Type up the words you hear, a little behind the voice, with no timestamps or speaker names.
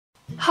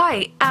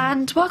Hi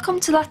and welcome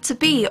to letter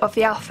B of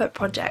the Alphabet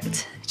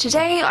Project.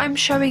 Today I'm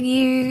showing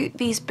you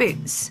these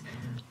boots,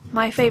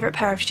 my favourite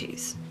pair of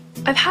shoes.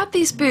 I've had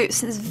these boots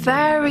since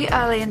very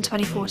early in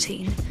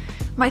 2014.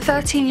 My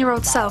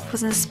 13-year-old self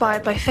was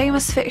inspired by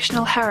famous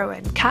fictional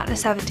heroine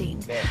Katniss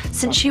Everdeen,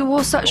 since she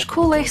wore such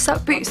cool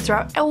lace-up boots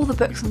throughout all the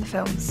books and the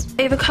films.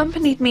 They've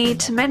accompanied me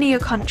to many a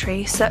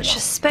country such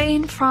as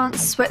Spain,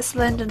 France,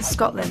 Switzerland and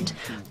Scotland,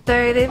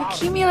 though they've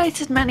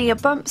accumulated many a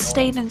bump,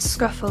 stain and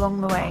scuff along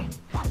the way.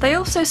 They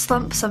also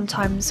slump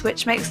sometimes,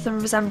 which makes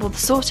them resemble the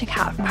sorting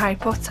hat from Harry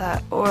Potter,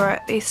 or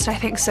at least I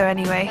think so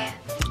anyway.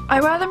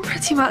 I wear them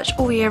pretty much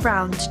all year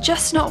round,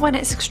 just not when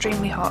it's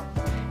extremely hot.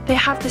 They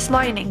have this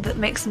lining that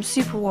makes them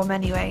super warm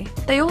anyway.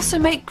 They also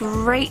make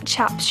great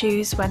chap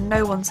shoes when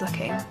no one's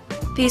looking.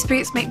 These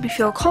boots make me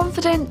feel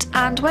confident,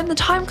 and when the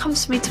time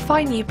comes for me to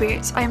find new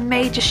boots, I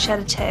may just shed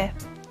a tear.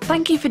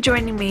 Thank you for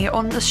joining me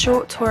on the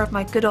short tour of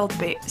my good old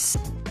boots.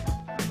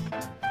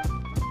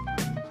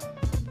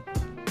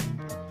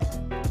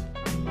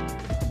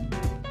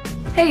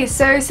 Hey,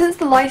 so since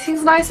the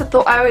lighting's nice, I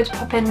thought I would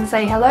pop in and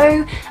say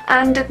hello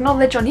and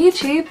acknowledge on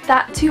YouTube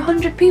that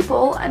 200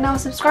 people are now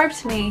subscribed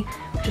to me,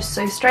 which is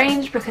so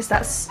strange because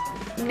that's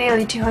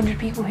nearly 200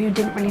 people who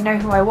didn't really know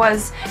who I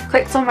was,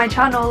 clicked on my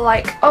channel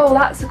like, oh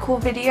that's a cool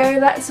video,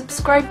 let's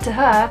subscribe to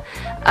her.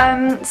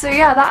 So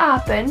yeah, that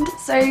happened,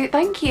 so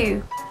thank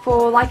you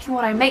for liking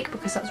what I make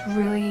because that's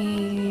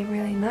really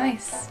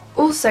nice.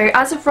 Also,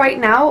 as of right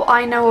now,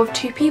 I know of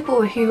 2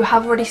 people who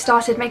have already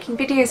started making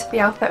videos for the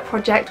Alphabet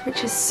Project,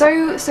 which is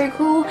so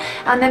cool,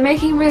 and they're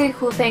making really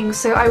cool things,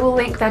 so I will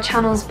link their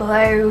channels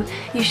below.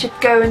 You should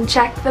go and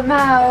check them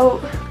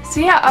out.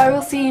 So yeah, I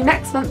will see you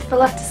next month for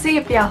letter C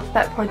of the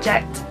Alphabet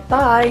Project.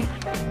 Bye!